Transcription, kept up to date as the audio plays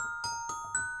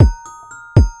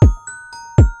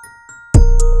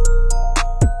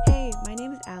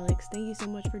so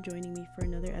much for joining me for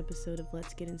another episode of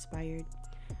Let's Get Inspired.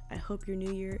 I hope your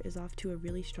new year is off to a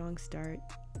really strong start.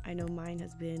 I know mine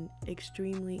has been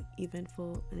extremely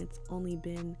eventful and it's only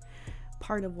been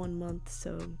part of 1 month,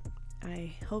 so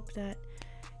I hope that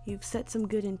you've set some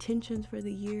good intentions for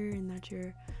the year and that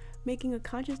you're making a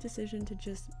conscious decision to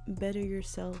just better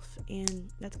yourself.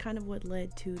 And that's kind of what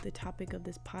led to the topic of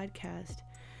this podcast.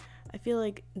 I feel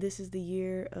like this is the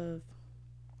year of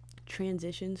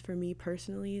transitions for me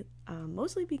personally,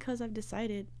 mostly because I've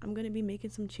decided I'm going to be making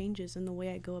some changes in the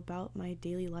way I go about my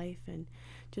daily life and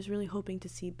just really hoping to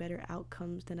see better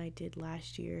outcomes than I did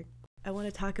last year. I want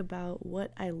to talk about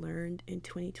what I learned in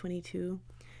 2022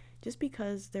 just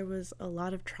because there was a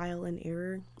lot of trial and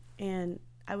error, and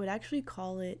I would actually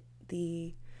call it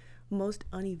the most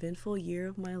uneventful year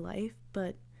of my life.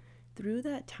 But through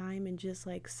that time and just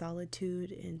like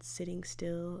solitude and sitting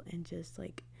still and just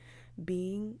like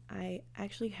being, I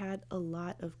actually had a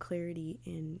lot of clarity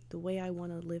in the way I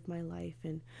want to live my life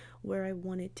and where I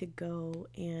want it to go.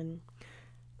 And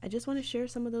I just want to share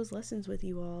some of those lessons with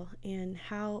you all and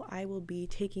how I will be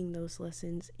taking those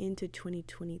lessons into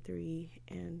 2023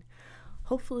 and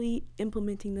hopefully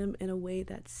implementing them in a way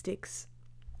that sticks.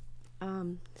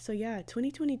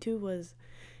 2022 was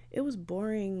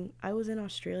boring. I was in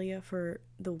Australia for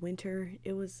the winter.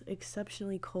 It was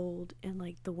exceptionally cold and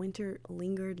like the winter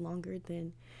lingered longer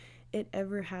than it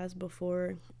ever has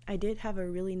before. I did have a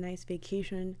really nice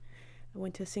vacation. I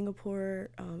went to Singapore,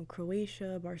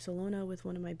 Croatia, Barcelona with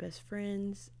one of my best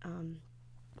friends.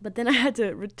 But then I had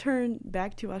to return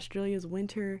back to Australia's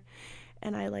winter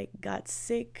and I like got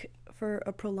sick for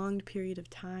a prolonged period of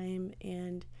time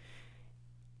and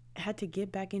had to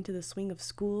get back into the swing of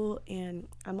school, and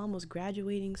I'm almost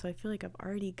graduating, so I feel like I've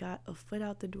already got a foot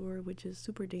out the door, which is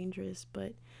super dangerous.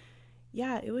 But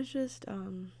yeah, it was just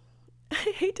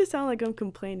I hate to sound like I'm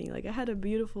complaining. Like I had a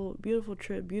beautiful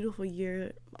trip, beautiful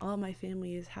year. All my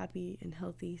family is happy and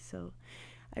healthy, so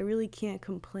I really can't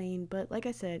complain. But like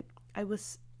I said, I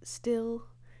was still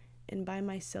and by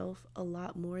myself a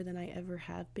lot more than I ever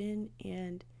have been,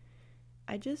 and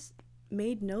I just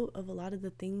made note of a lot of the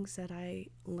things that I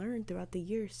learned throughout the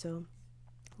year. So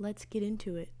let's get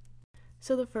into it.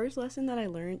 So the first lesson that I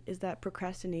learned is that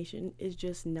procrastination is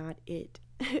just not it.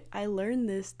 I learned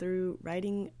this through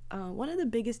writing one of the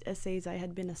biggest essays I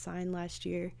had been assigned last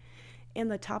year, and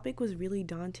the topic was really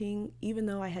daunting. Even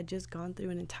though I had just gone through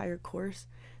an entire course,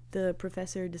 the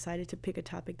professor decided to pick a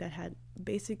topic that had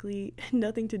basically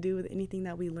nothing to do with anything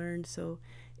that we learned, so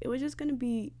it was just going to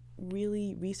be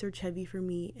really research heavy for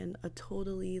me and a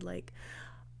totally like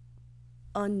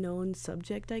unknown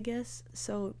subject, I guess.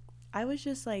 So I was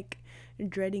just like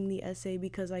dreading the essay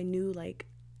because I knew like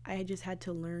I just had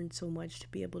to learn so much to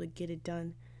be able to get it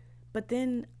done. But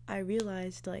then I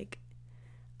realized like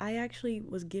I actually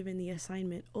was given the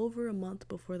assignment over a month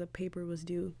before the paper was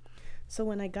due. So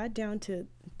when I got down to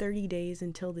 30 days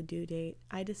until the due date,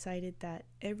 I decided that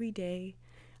every day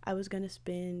I was going to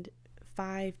spend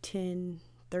 5, 10,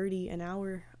 30 an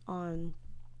hour on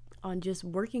just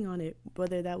working on it,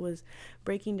 whether that was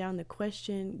breaking down the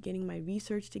question, getting my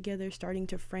research together, starting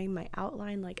to frame my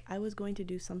outline. Like I was going to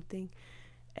do something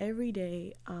every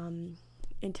day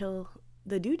until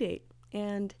the due date.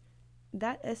 And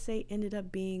that essay ended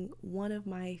up being one of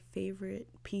my favorite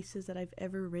pieces that I've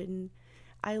ever written.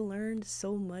 I learned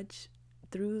so much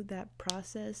through that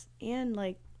process, and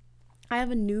like I have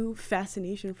a new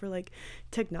fascination for like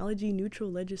technology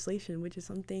neutral legislation, which is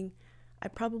something I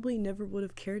probably never would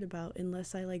have cared about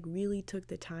unless I like really took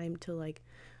the time to like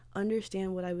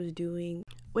understand what I was doing,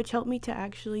 which helped me to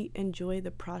actually enjoy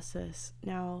the process.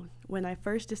 Now, when I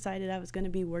first decided I was going to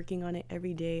be working on it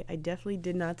every day, I definitely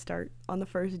did not start on the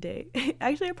first day.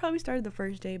 Actually, I probably started the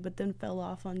first day, but then fell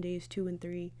off on days 2 and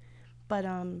 3. But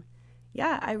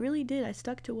yeah, I really did. I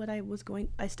stuck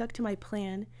to my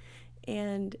plan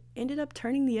and ended up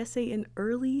turning the essay in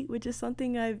early, which is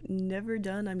something I've never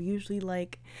done. I'm usually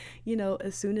like,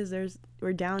 as soon as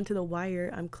we're down to the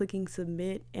wire, I'm clicking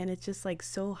submit, and it's just like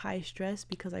so high stress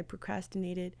because I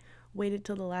procrastinated, waited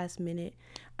till the last minute.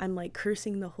 I'm like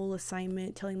cursing the whole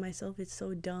assignment, telling myself it's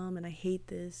so dumb and I hate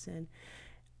this, and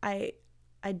I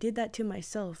did that to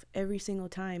myself every single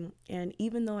time. And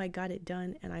even though I got it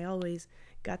done and I always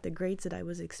got the grades that I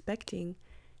was expecting,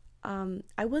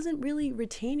 I wasn't really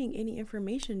retaining any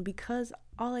information because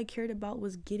all I cared about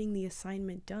was getting the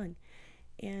assignment done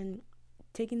and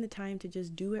taking the time to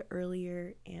just do it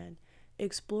earlier and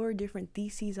explore different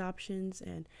theses options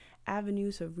and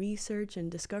avenues of research and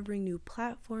discovering new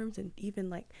platforms and even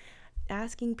like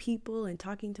asking people and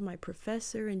talking to my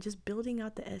professor and just building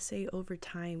out the essay over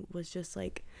time was just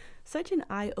like such an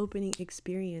eye-opening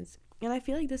experience. And I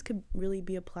feel like this could really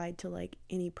be applied to like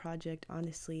any project,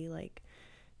 honestly, like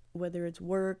whether it's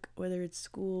work, whether it's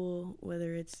school,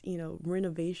 whether it's,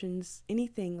 renovations,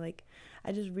 anything. Like,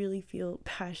 I just really feel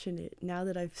passionate now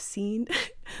that I've seen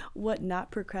what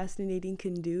not procrastinating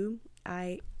can do.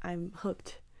 I'm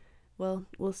hooked. Well,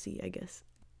 we'll see, I guess.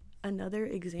 Another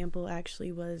example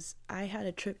actually was I had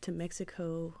a trip to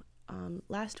Mexico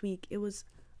last week. It was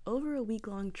over a week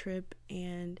long trip,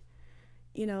 and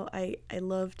I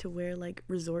love to wear like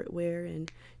resort wear and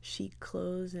chic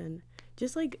clothes, and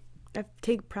just like I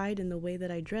take pride in the way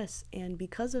that I dress. And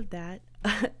because of that,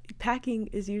 packing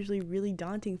is usually really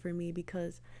daunting for me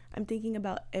because I'm thinking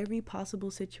about every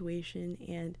possible situation,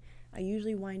 and I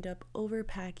usually wind up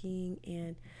overpacking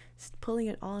and pulling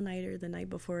an all-nighter the night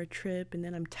before a trip, and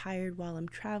then I'm tired while I'm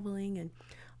traveling and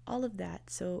all of that.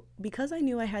 So because I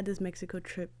knew I had this Mexico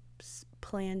trip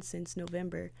planned since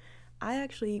November, I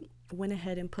actually went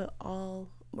ahead and put all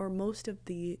or most of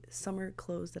the summer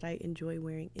clothes that I enjoy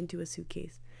wearing into a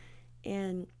suitcase.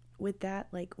 And with that,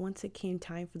 like once it came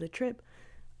time for the trip,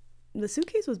 the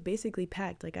suitcase was basically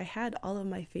packed. Like I had all of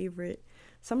my favorite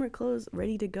summer clothes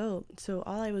ready to go. So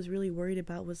all I was really worried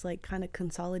about was like kind of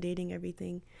consolidating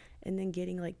everything and then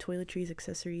getting like toiletries,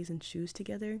 accessories, and shoes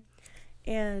together.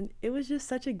 And it was just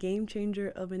such a game changer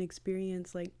of an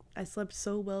experience. Like I slept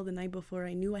so well the night before.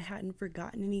 I knew I hadn't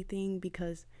forgotten anything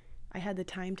because I had the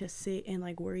time to sit and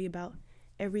like worry about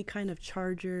every kind of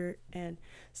charger and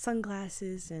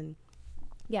sunglasses. And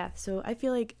yeah, so I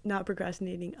feel like not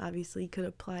procrastinating obviously could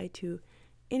apply to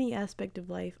any aspect of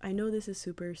life. I know this is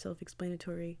super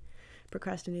self-explanatory.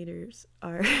 Procrastinators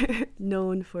are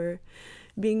known for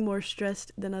being more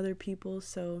stressed than other people.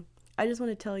 So I just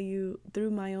want to tell you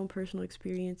through my own personal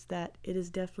experience that it is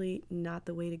definitely not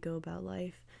the way to go about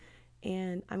life.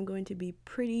 And I'm going to be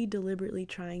pretty deliberately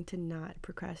trying to not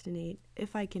procrastinate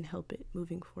if I can help it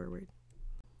moving forward.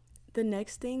 The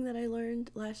next thing that I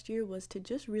learned last year was to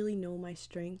just really know my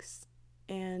strengths.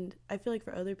 And I feel like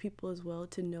for other people as well,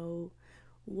 to know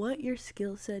what your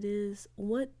skill set is,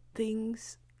 what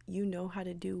things you know how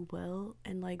to do well,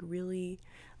 and like really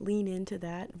lean into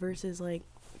that versus like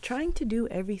trying to do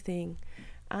everything.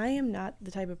 I am not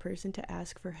the type of person to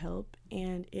ask for help,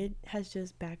 and it has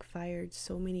just backfired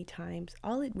so many times.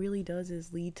 All it really does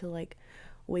is lead to like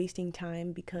wasting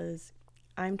time because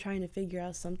I'm trying to figure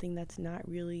out something that's not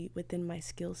really within my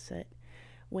skill set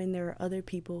when there are other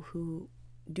people who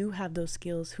do have those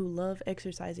skills, who love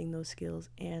exercising those skills,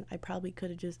 and I probably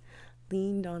could have just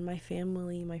leaned on my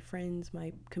family, my friends,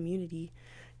 my community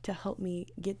to help me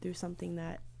get through something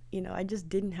that, I just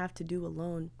didn't have to do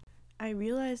alone. I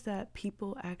realized that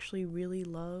people actually really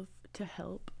love to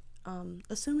help,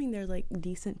 assuming they're like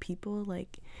decent people.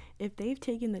 Like if they've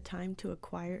taken the time to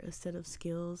acquire a set of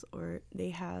skills, or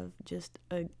they have just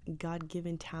a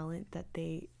God-given talent that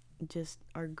they just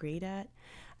are great at,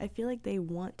 I feel like they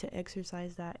want to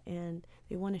exercise that and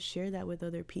they want to share that with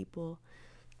other people.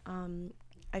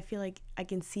 I feel like I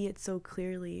can see it so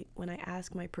clearly when I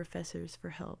ask my professors for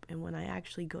help, and when I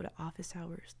actually go to office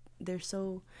hours. They're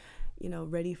so,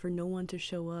 ready for no one to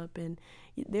show up, and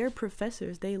they're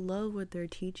professors. They love what they're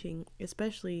teaching,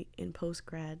 especially in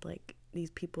post-grad. Like these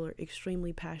people are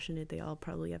extremely passionate. They all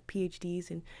probably have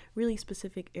PhDs in really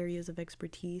specific areas of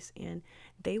expertise, and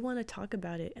they want to talk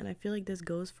about it. And I feel like this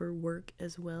goes for work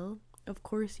as well. Of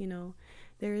course,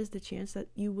 there is the chance that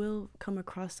you will come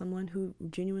across someone who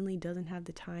genuinely doesn't have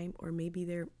the time, or maybe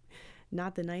they're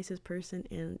not the nicest person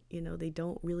and, they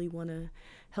don't really want to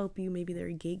help you. Maybe they're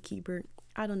a gatekeeper.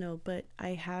 I don't know, but I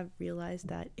have realized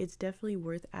that it's definitely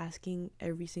worth asking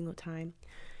every single time.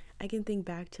 I can think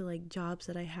back to like jobs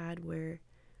that I had where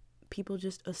people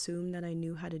just assumed that I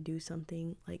knew how to do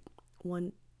something. Like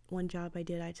one job I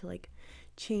did, I had to like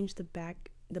change the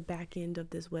back end of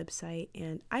this website,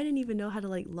 and I didn't even know how to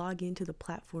like log into the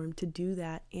platform to do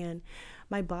that. And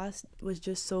my boss was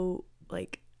just so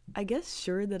like, I guess,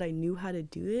 sure that I knew how to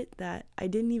do it, that I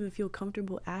didn't even feel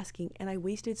comfortable asking. And I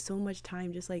wasted so much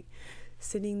time just like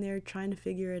sitting there trying to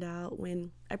figure it out,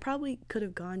 when I probably could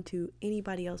have gone to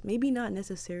anybody else. Maybe not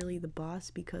necessarily the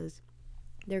boss because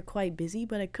they're quite busy,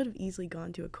 but I could have easily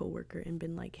gone to a coworker and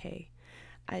been like, hey,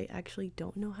 I actually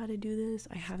don't know how to do this.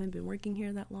 I haven't been working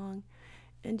here that long.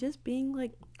 And just being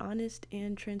like honest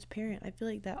and transparent. I feel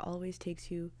like that always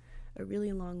takes you a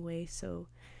really long way. So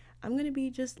I'm going to be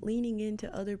just leaning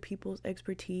into other people's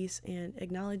expertise and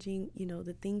acknowledging,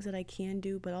 the things that I can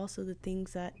do, but also the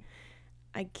things that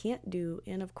I can't do.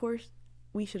 And of course,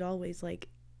 we should always like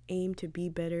aim to be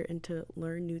better and to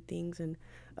learn new things and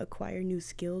acquire new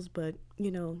skills. But,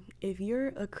 if you're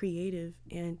a creative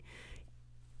and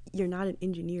you're not an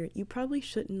engineer, you probably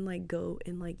shouldn't like go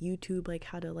and like YouTube like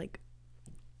how to like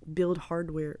build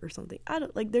hardware or something. I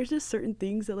don't like, there's just certain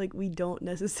things that like we don't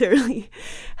necessarily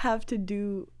have to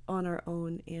do on our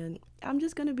own, and I'm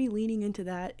just going to be leaning into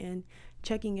that and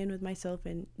checking in with myself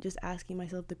and just asking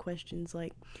myself the questions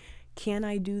like, can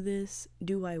I do this?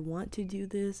 Do I want to do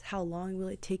this? How long will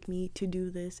it take me to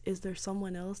do this? Is there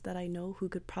someone else that I know who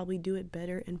could probably do it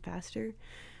better and faster?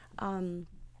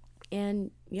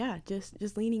 And yeah,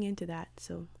 just leaning into that.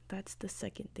 So that's the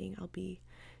second thing I'll be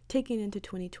taking into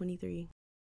 2023.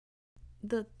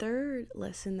 The third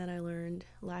lesson that I learned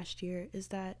last year is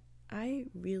that I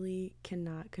really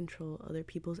cannot control other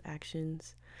people's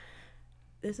actions.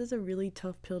 This is a really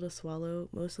tough pill to swallow,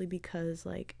 mostly because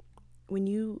like when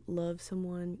you love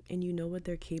someone and you know what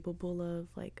they're capable of,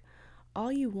 like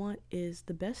all you want is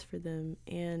the best for them.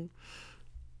 And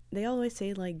they always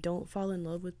say like don't fall in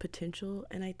love with potential,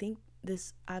 and I think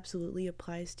this absolutely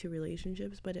applies to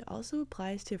relationships, but it also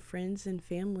applies to friends and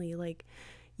family. Like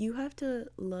you have to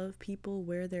love people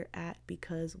where they're at,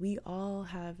 because we all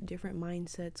have different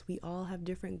mindsets, we all have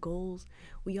different goals,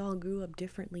 we all grew up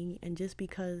differently, and just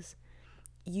because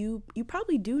you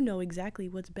probably do know exactly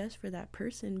what's best for that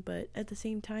person, but at the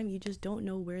same time you just don't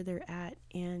know where they're at.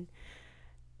 And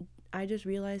I just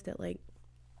realized that like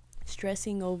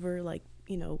stressing over like,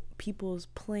 you know, people's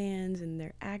plans and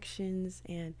their actions,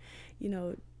 and you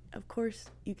know, of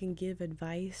course you can give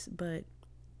advice, but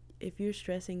if you're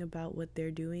stressing about what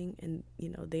they're doing and you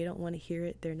know they don't want to hear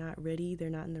it, they're not ready, they're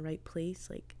not in the right place,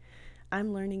 like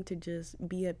I'm learning to just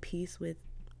be at peace with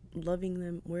loving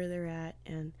them where they're at.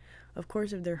 And of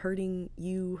course if they're hurting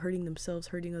you, hurting themselves,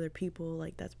 hurting other people,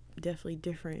 like that's definitely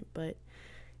different. But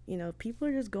you know, if people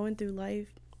are just going through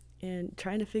life and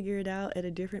trying to figure it out at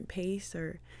a different pace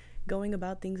or going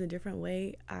about things a different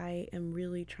way, I am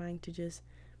really trying to just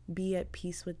be at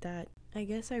peace with that. I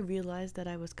guess I realized that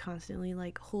I was constantly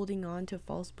like holding on to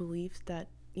false beliefs that,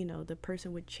 you know, the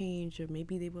person would change, or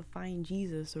maybe they would find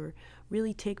Jesus, or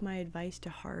really take my advice to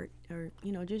heart, or,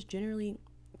 you know, just generally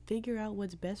figure out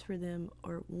what's best for them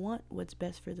or want what's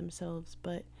best for themselves.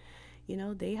 But, you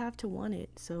know, they have to want it.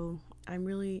 So I'm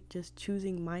really just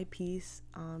choosing my peace.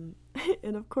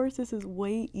 And of course, this is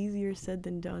way easier said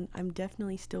than done. I'm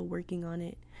definitely still working on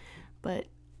it. But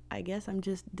I guess I'm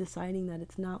just deciding that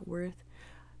it's not worth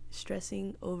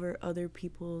stressing over other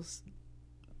people's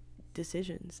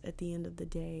decisions. At the end of the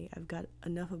day, I've got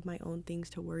enough of my own things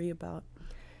to worry about.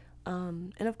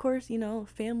 And of course, you know,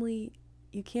 family,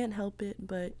 you can't help it,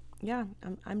 but yeah,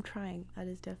 I'm trying. That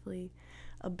is definitely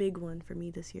a big one for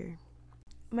me this year.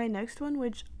 My next one,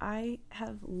 which I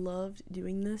have loved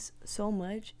doing this so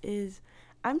much, is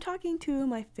I'm talking to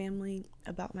my family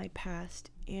about my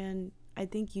past, and I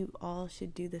think you all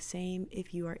should do the same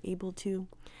if you are able to,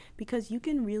 because you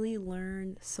can really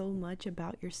learn so much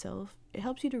about yourself. It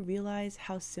helps you to realize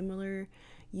how similar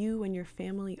you and your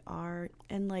family are,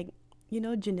 and like, you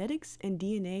know, genetics and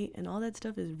DNA and all that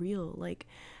stuff is real. Like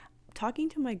talking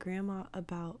to my grandma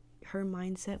about her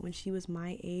mindset when she was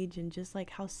my age and just like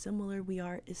how similar we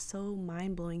are is so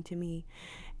mind-blowing to me.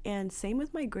 And same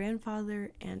with my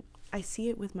grandfather, and I see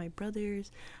it with my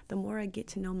brothers. The more I get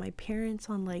to know my parents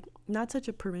on like not such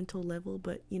a parental level,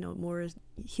 but you know, more as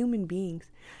human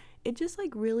beings, it just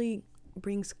like really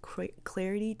brings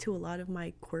clarity to a lot of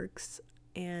my quirks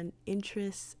and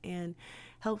interests, and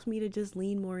helps me to just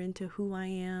lean more into who I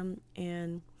am.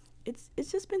 And it's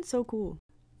just been so cool.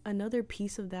 Another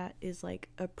piece of that is like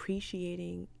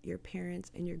appreciating your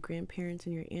parents and your grandparents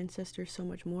and your ancestors so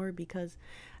much more, because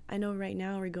I know right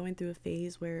now we're going through a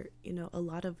phase where, you know, a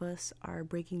lot of us are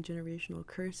breaking generational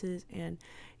curses, and,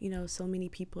 you know, so many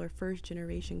people are first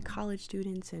generation college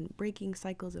students and breaking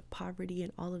cycles of poverty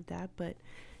and all of that. But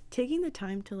taking the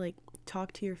time to like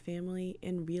talk to your family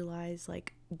and realize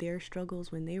like their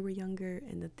struggles when they were younger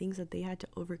and the things that they had to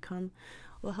overcome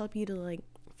will help you to like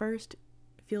first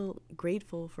feel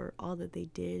grateful for all that they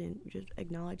did and just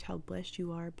acknowledge how blessed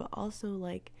you are, but also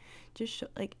like just show,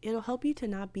 like it'll help you to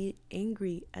not be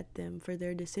angry at them for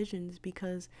their decisions,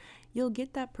 because you'll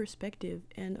get that perspective.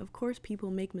 And of course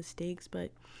people make mistakes,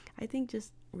 but I think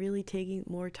just really taking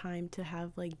more time to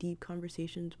have like deep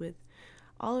conversations with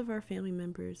all of our family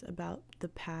members about the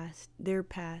past, their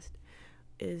past,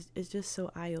 is just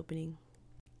so eye-opening.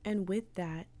 And with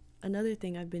that, another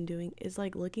thing I've been doing is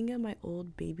like looking at my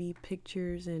old baby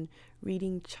pictures and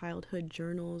reading childhood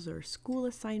journals or school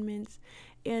assignments.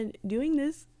 And doing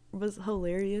this was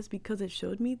hilarious because it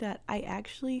showed me that I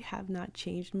actually have not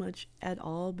changed much at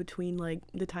all between like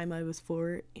the time I was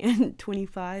 4 and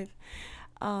 25.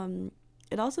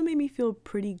 It also made me feel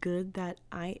pretty good that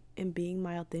I am being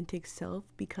my authentic self,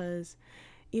 because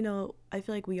I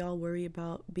feel like we all worry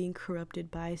about being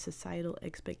corrupted by societal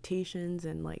expectations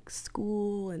and like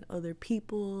school and other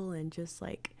people and just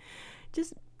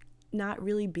not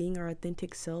really being our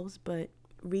authentic selves. But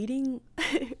reading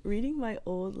reading my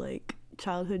old like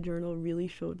childhood journal really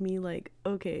showed me like,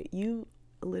 okay, you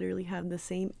literally have the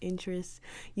same interests,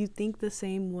 you think the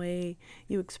same way,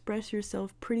 you express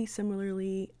yourself pretty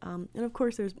similarly, and of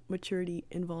course there's maturity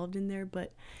involved in there,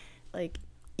 but like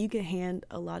you can hand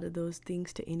a lot of those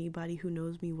things to anybody who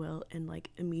knows me well and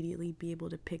like immediately be able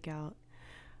to pick out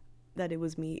that it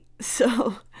was me.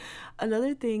 So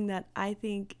another thing that I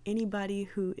think anybody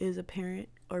who is a parent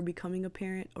or becoming a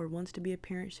parent or wants to be a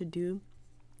parent should do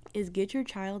is get your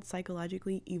child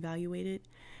psychologically evaluated.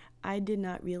 I did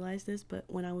not realize this, but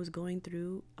when I was going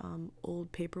through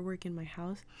old paperwork in my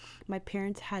house, my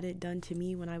parents had it done to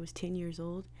me when I was 10 years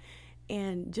old.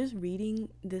 And just reading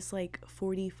this like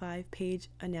 45-page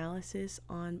analysis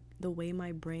on the way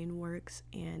my brain works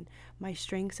and my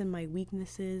strengths and my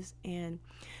weaknesses, and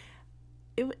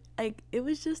it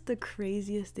was just the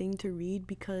craziest thing to read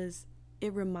because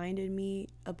it reminded me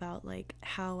about like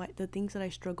the things that I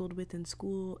struggled with in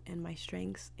school and my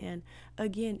strengths. And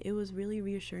again, it was really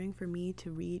reassuring for me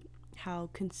to read how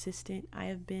consistent I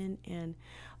have been. And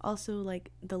also like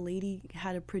the lady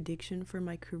had a prediction for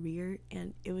my career,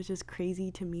 and it was just crazy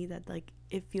to me that like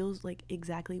it feels like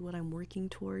exactly what I'm working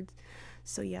towards.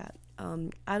 So yeah,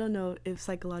 I don't know if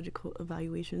psychological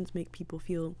evaluations make people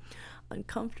feel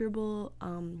uncomfortable,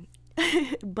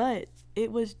 but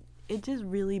it just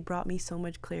really brought me so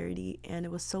much clarity, and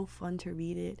it was so fun to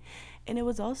read it. And it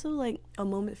was also like a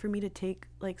moment for me to take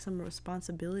like some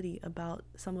responsibility about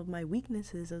some of my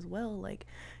weaknesses as well, like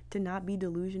to not be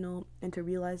delusional and to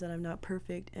realize that I'm not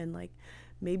perfect, and like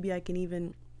maybe I can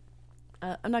even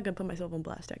I'm not gonna put myself on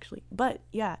blast actually, but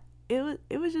yeah,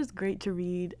 it was just great to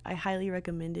read. I highly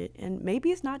recommend it, and maybe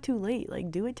it's not too late,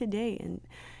 like do it today and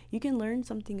you can learn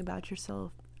something about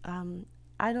yourself.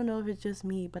 I don't know if it's just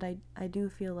me, but I do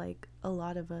feel like a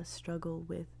lot of us struggle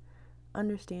with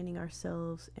understanding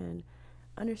ourselves and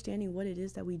understanding what it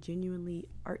is that we genuinely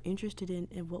are interested in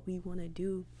and what we want to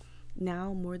do.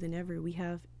 Now more than ever, we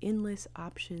have endless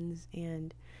options,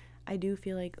 and I do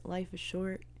feel like life is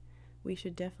short. We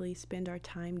should definitely spend our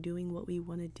time doing what we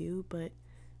want to do, but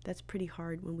that's pretty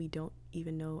hard when we don't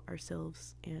even know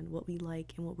ourselves and what we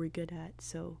like and what we're good at.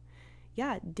 So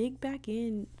yeah, dig back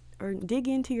in or dig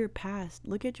into your past,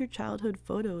 look at your childhood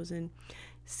photos and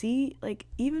see, like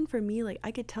even for me, like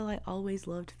I could tell I always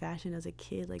loved fashion as a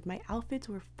kid. Like my outfits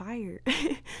were fire.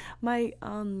 My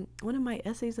one of my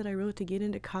essays that I wrote to get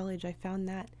into college, I found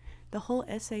that the whole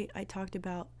essay I talked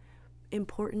about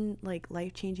important like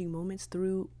life-changing moments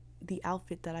through the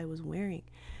outfit that I was wearing,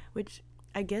 which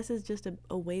I guess is just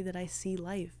a way that I see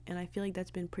life, and I feel like that's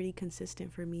been pretty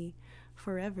consistent for me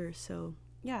forever. So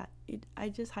yeah, I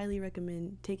just highly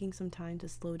recommend taking some time to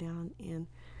slow down and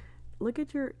look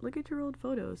at your old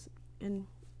photos, and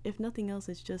if nothing else,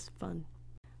 it's just fun.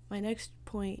 My next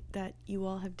point that you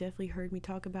all have definitely heard me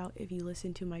talk about if you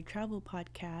listen to my travel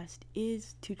podcast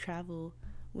is to travel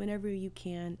whenever you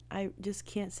can. I just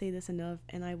can't say this enough,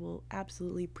 and I will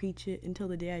absolutely preach it until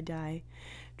the day I die.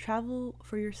 Travel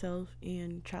for yourself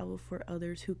and travel for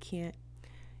others who can't.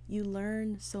 You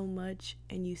learn so much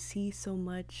and you see so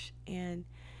much, and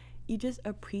you just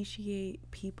appreciate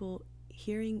people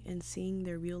hearing and seeing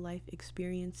their real life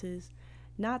experiences,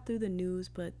 not through the news,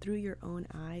 but through your own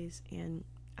eyes. And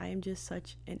I am just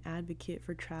such an advocate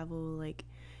for travel. Like,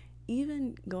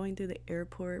 even going through the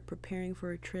airport, preparing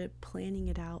for a trip, planning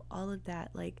it out, all of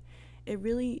that, like, it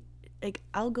really, like,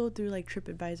 I'll go through, like,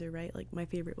 TripAdvisor, right? Like, my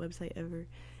favorite website ever,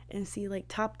 and see, like,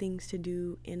 top things to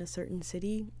do in a certain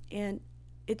city. And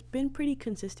it's been pretty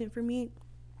consistent for me,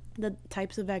 the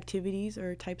types of activities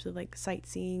or types of like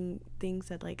sightseeing things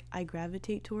that like I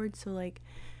gravitate towards. So like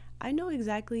I know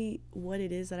exactly what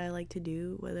it is that I like to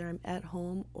do, whether I'm at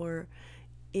home or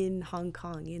in Hong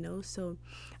Kong, So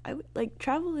I like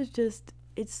travel is just,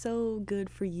 it's so good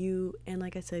for you, and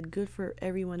like I said, good for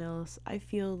everyone else. I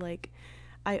feel like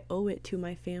I owe it to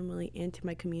my family and to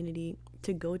my community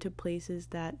to go to places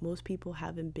that most people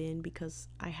haven't been, because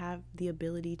I have the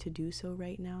ability to do so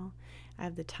right now. I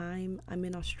have the time. I'm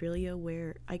in Australia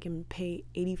where I can pay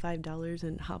 $85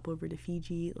 and hop over to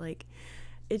Fiji. Like,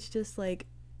 it's just like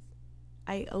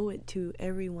I owe it to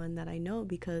everyone that I know,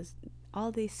 because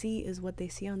all they see is what they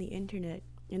see on the internet.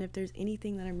 And if there's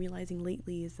anything that I'm realizing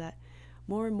lately is that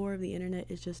more and more of the internet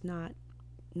is just not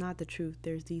the truth.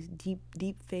 There's these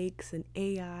deep fakes and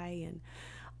AI and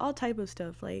all type of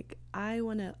stuff. Like I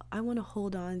want to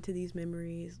hold on to these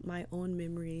memories, my own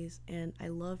memories, and I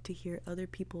love to hear other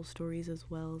people's stories as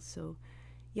well. So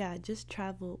yeah, just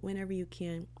travel whenever you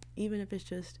can, even if it's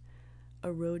just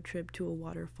a road trip to a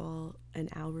waterfall an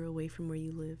hour away from where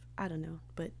you live. I don't know,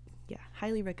 but yeah,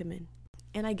 highly recommend.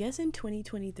 And I guess in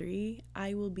 2023,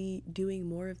 I will be doing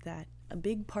more of that. A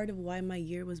big part of why my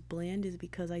year was bland is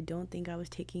because I don't think I was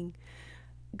taking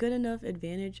good enough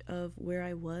advantage of where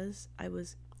I was. I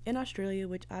was in Australia,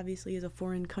 which obviously is a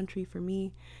foreign country for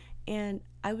me, and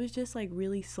I was just like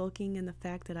really sulking in the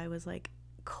fact that I was like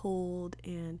cold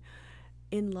and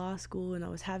in law school, and I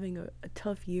was having a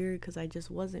tough year because I just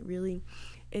wasn't really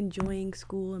enjoying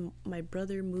school, and my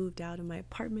brother moved out of my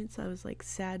apartment, so I was like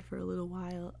sad for a little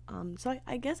while. So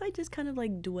I guess I just kind of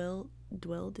like dwelled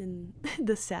in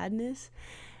the sadness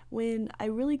when I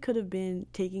really could have been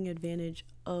taking advantage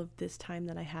of this time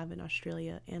that I have in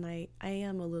Australia. And I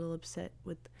am a little upset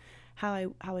with how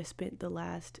I spent the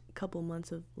last couple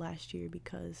months of last year,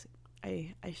 because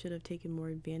I should have taken more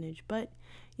advantage. But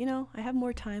I have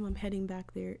more time. I'm heading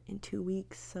back there in 2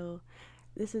 weeks, so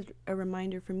this is a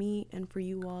reminder for me and for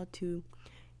you all to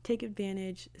take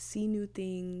advantage, see new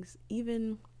things.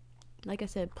 Even like I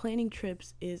said, planning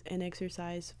trips is an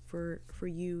exercise for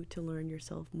you to learn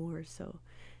yourself more. So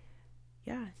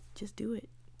yeah, just do it.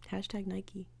 Hashtag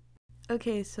Nike.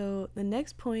 Okay, so the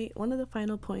next point, one of the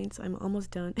final points, I'm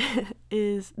almost done,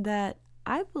 is that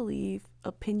I believe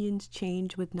opinions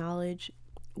change with knowledge.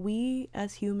 We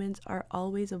as humans are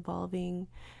always evolving.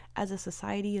 As a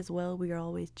society as well, we are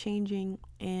always changing.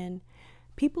 And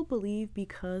people believe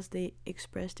because they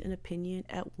expressed an opinion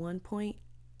at one point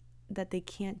that they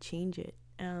can't change it.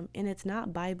 And it's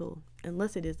not Bible,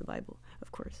 unless it is the Bible,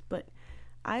 of course. But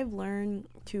I've learned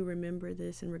to remember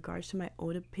this in regards to my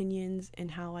own opinions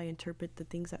and how I interpret the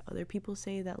things that other people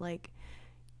say, that like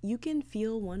you can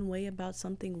feel one way about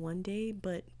something one day,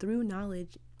 but through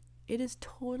knowledge, it is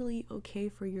totally okay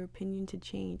for your opinion to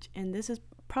change. And this is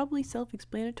probably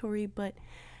self-explanatory, but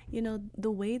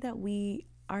the way that we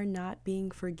are not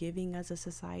being forgiving as a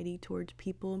society towards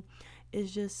people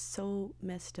is just so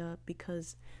messed up,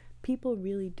 because people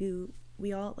really do.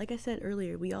 We all, like I said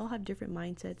earlier, we all have different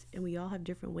mindsets, and we all have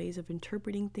different ways of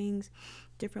interpreting things,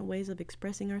 different ways of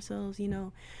expressing ourselves,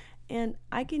 and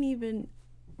I can even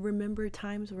remember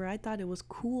times where I thought it was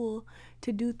cool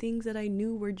to do things that I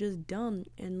knew were just dumb.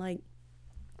 And like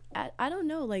I don't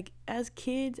know, like as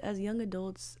kids, as young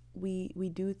adults, we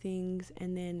do things,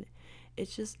 and then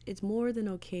it's more than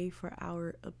okay for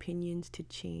our opinions to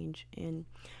change. And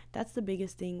that's the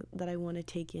biggest thing that I want to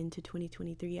take into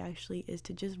 2023 actually, is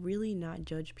to just really not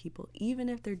judge people, even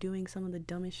if they're doing some of the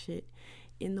dumbest shit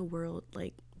in the world.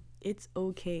 Like, it's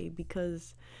okay,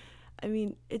 because I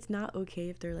mean, it's not okay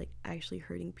if they're like actually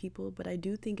hurting people, but I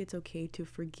do think it's okay to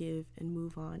forgive and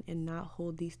move on and not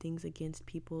hold these things against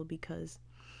people, because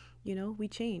we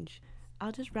change.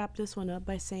 I'll just wrap this one up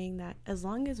by saying that as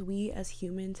long as we as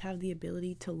humans have the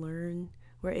ability to learn,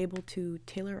 we're able to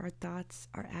tailor our thoughts,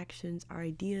 our actions, our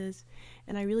ideas.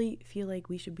 And I really feel like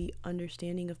we should be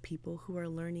understanding of people who are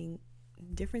learning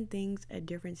different things at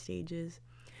different stages,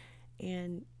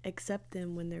 and accept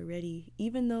them when they're ready,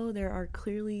 even though there are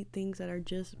clearly things that are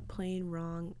just plain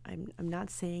wrong. I'm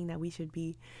not saying that we should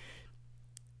be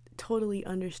totally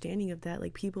understanding of that.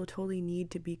 Like, people totally need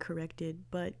to be corrected,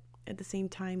 but at the same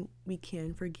time, we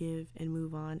can forgive and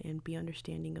move on and be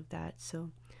understanding of that. So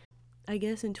I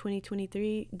guess in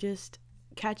 2023, just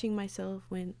catching myself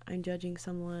when I'm judging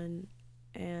someone,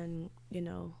 and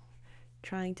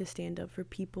trying to stand up for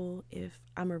people if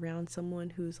I'm around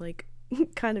someone who's like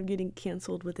kind of getting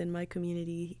canceled within my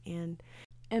community. And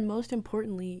most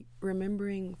importantly,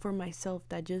 remembering for myself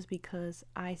that just because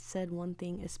I said one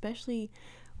thing, especially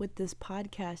with this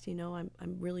podcast,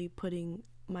 I'm really putting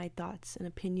my thoughts and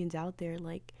opinions out there.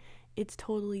 Like, it's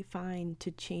totally fine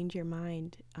to change your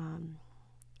mind.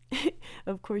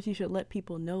 Of course, you should let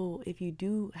people know if you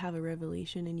do have a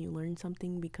revelation and you learn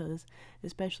something, because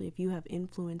especially if you have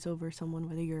influence over someone,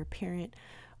 whether you're a parent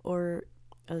or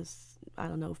I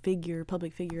don't know,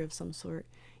 public figure of some sort,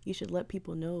 you should let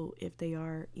people know if they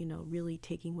are, really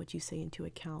taking what you say into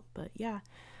account. But yeah,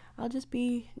 I'll just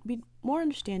be more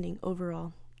understanding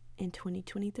overall in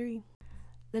 2023.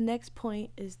 The next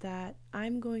point is that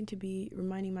I'm going to be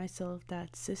reminding myself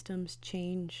that systems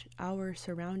change, our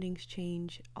surroundings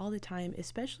change all the time,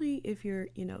 especially if you're,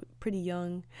 pretty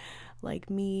young like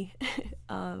me.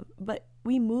 But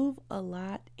we move a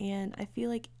lot, and I feel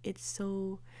like it's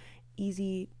so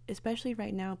easy, especially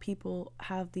right now. People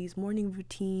have these morning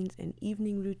routines and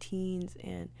evening routines,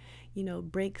 and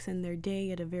breaks in their day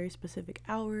at a very specific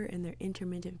hour, and their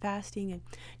intermittent fasting, and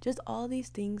just all these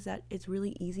things that it's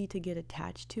really easy to get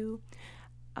attached to.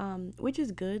 which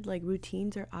is good. Like,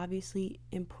 routines are obviously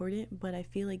important, but I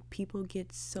feel like people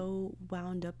get so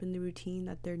wound up in the routine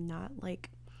that they're not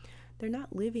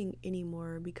living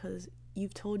anymore, because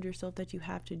you've told yourself that you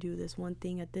have to do this one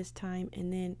thing at this time,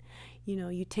 and then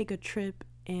you take a trip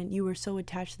and you were so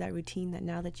attached to that routine that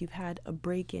now that you've had a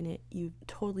break in it, you've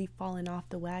totally fallen off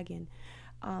the wagon.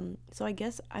 So I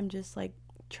guess I'm just like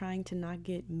trying to not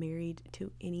get married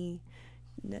to any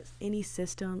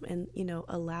system, and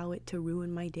allow it to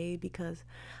ruin my day, because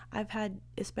I've had,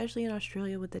 especially in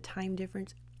Australia with the time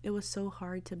difference, it was so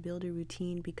hard to build a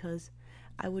routine, because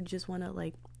I would just want to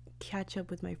like catch up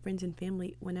with my friends and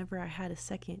family whenever I had a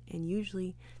second, and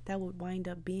usually that would wind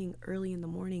up being early in the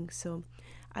morning. So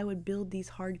I would build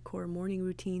these hardcore morning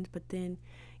routines, but then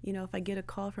if I get a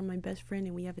call from my best friend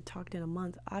and we haven't talked in a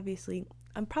month, obviously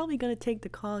I'm probably going to take the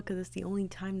call because it's the only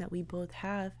time that we both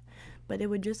have. But it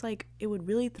would just like, it would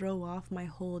really throw off my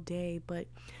whole day. But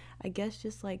I guess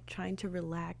just like trying to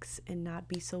relax and not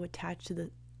be so attached to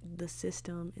the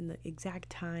system and the exact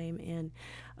time, and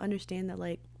understand that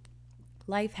like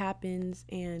life happens,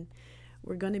 and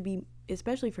we're going to be,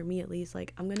 especially for me at least,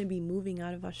 like I'm going to be moving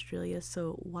out of Australia,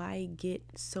 so why get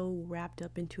so wrapped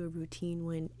up into a routine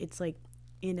when it's like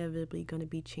inevitably going to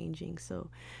be changing. So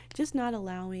just not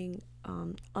allowing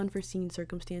unforeseen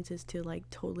circumstances to like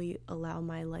totally allow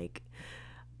my like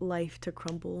life to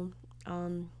crumble.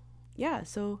 Yeah,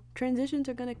 so transitions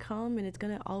are going to come, and it's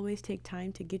going to always take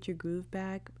time to get your groove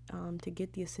back, to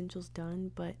get the essentials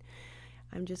done. But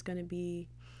I'm just going to be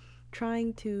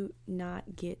trying to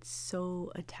not get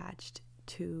so attached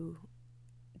to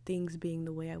things being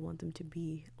the way I want them to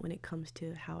be when it comes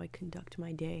to how I conduct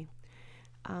my day.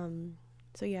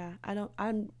 So yeah, I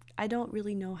don't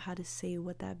really know how to say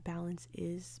what that balance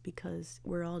is, because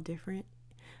we're all different.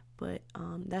 But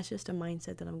that's just a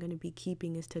mindset that I'm going to be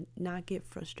keeping, is to not get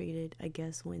frustrated, I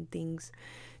guess, when things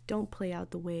don't play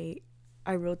out the way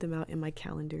I wrote them out in my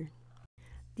calendar.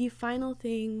 The final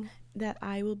thing that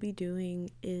I will be doing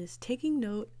is taking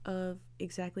note of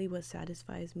exactly what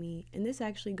satisfies me. And this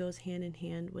actually goes hand in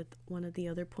hand with one of the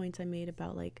other points I made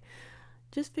about like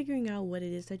just figuring out what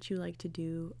it is that you like to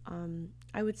do.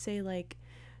 I would say like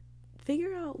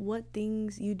figure out what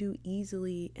things you do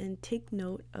easily, and take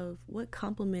note of what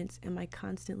compliments am I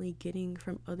constantly getting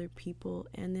from other people,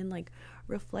 and then like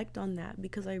reflect on that,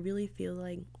 because I really feel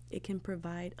like it can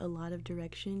provide a lot of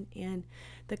direction. And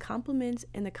the compliments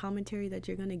and the commentary that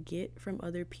you're going to get from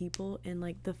other people, and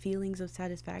like the feelings of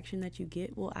satisfaction that you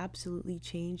get, will absolutely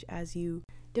change as you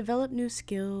develop new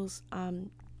skills.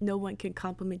 No one can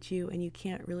compliment you, and you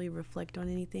can't really reflect on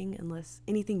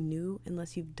anything new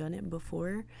unless you've done it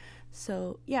before.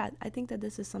 So yeah, I think that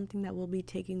this is something that we'll be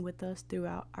taking with us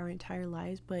throughout our entire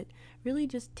lives, but really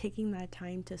just taking that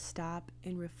time to stop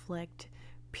and reflect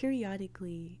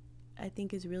periodically, I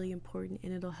think, is really important,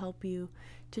 and it'll help you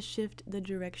to shift the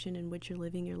direction in which you're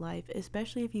living your life,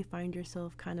 especially if you find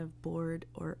yourself kind of bored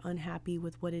or unhappy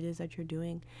with what it is that you're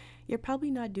doing. You're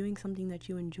probably not doing something that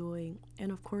you enjoy,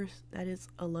 and of course that is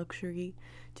a luxury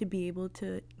to be able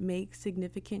to make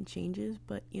significant changes,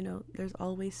 but there's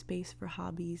always space for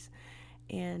hobbies.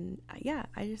 And yeah,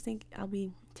 I just think I'll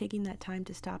be taking that time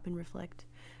to stop and reflect.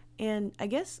 And I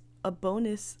guess a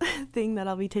bonus thing that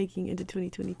I'll be taking into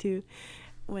 2022,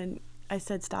 when I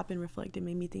said stop and reflect, it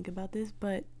made me think about this,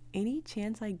 but any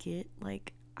chance I get,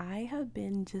 like, I have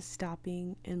been just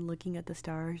stopping and looking at the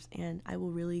stars, and I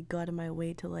will really go out of my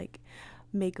way to like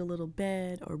make a little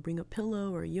bed or bring a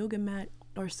pillow or a yoga mat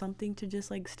or something to just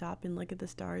like stop and look at the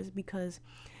stars, because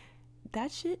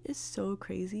that shit is so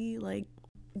crazy. Like,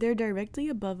 they're directly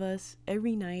above us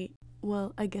every night.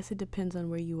 Well, I guess it depends on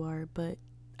where you are, but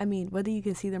I mean, whether you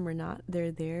can see them or not,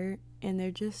 they're there, and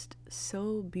they're just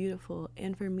so beautiful.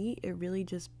 And for me, it really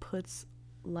just puts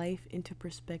life into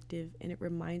perspective, and it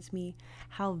reminds me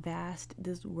how vast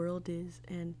this world is.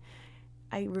 And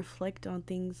I reflect on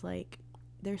things like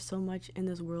there's so much in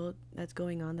this world that's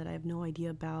going on that I have no idea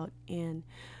about, and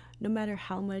no matter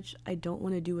how much I don't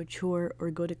want to do a chore or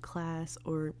go to class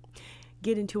or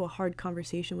get into a hard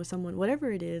conversation with someone,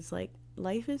 whatever it is, like,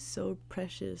 life is so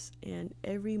precious and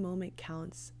every moment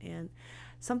counts. And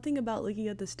something about looking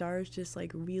at the stars just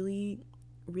like really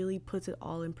puts it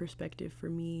all in perspective for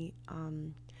me.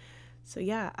 So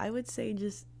yeah, I would say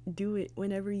just do it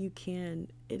whenever you can.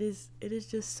 It is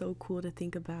just so cool to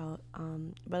think about.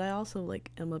 But I also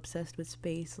like am obsessed with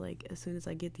space. Like, as soon as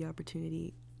I get the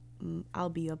opportunity, I'll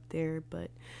be up there.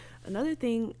 But another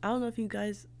thing, I don't know if you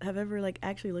guys have ever like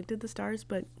actually looked at the stars,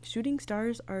 but shooting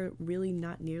stars are really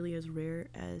not nearly as rare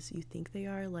as you think they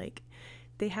are. Like,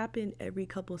 they happen every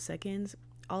couple seconds,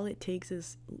 all it takes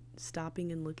is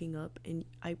stopping and looking up, and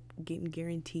I can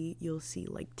guarantee you'll see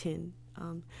like 10.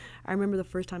 I remember the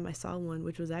first time I saw one,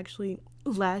 which was actually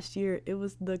last year. It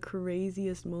was the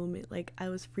craziest moment. Like, I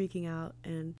was freaking out,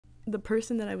 and the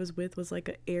person that I was with was like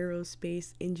an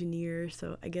aerospace engineer,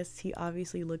 so I guess he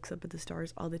obviously looks up at the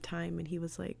stars all the time, and he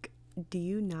was like, do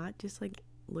you not just like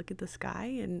look at the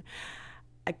sky? And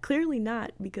I clearly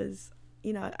not, because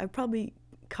I probably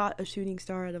caught a shooting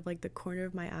star out of like the corner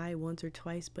of my eye once or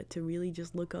twice, but to really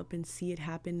just look up and see it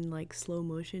happen in like slow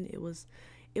motion, it was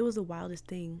the wildest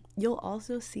thing. You'll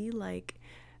also see like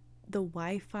the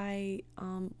Wi-Fi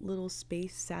little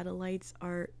space satellites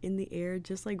are in the air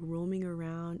just like roaming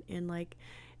around, and like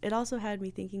it also had me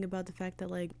thinking about the fact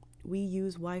that like we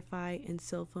use Wi-Fi and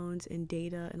cell phones and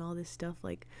data and all this stuff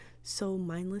like so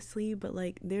mindlessly, but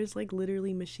like there's like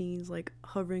literally machines like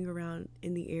hovering around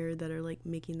in the air that are like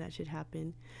making that shit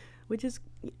happen, which is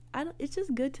it's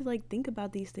just good to like think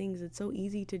about these things. It's so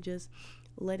easy to just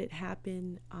let it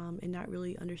happen and not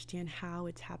really understand how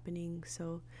it's happening.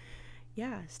 So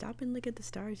yeah, stop and look at the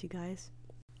stars, you guys.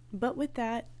 But with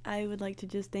that, I would like to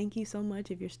just thank you so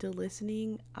much if you're still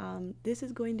listening. This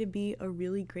is going to be a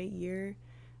really great year.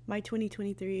 My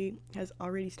 2023 has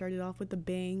already started off with a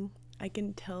bang. I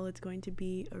can tell it's going to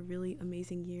be a really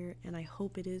amazing year, and I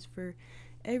hope it is for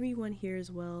everyone here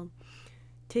as well.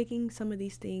 Taking some of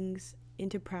these things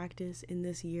into practice in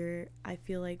this year, I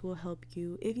feel like will help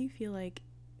you if you feel like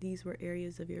these were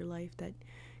areas of your life that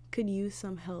could use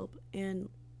some help. And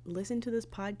listen to this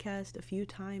podcast a few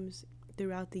times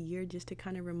throughout the year just to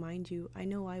kind of remind you. I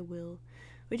know I will,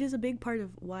 which is a big part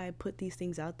of why I put these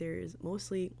things out there, is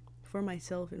mostly for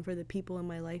myself and for the people in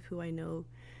my life who I know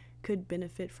could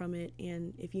benefit from it.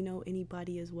 And if you know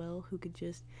anybody as well who could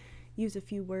just use a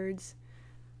few words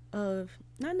of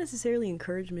not necessarily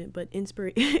encouragement but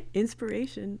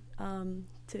inspiration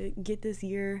to get this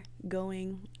year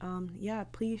going, yeah,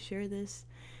 please share this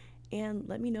and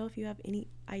let me know if you have any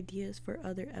ideas for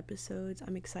other episodes.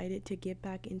 I'm excited to get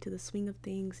back into the swing of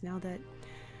things now that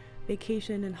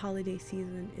vacation and holiday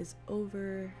season is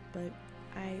over. But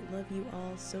I love you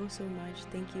all so much.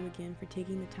 Thank you again for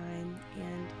taking the time,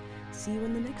 and see you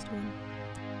in the next one.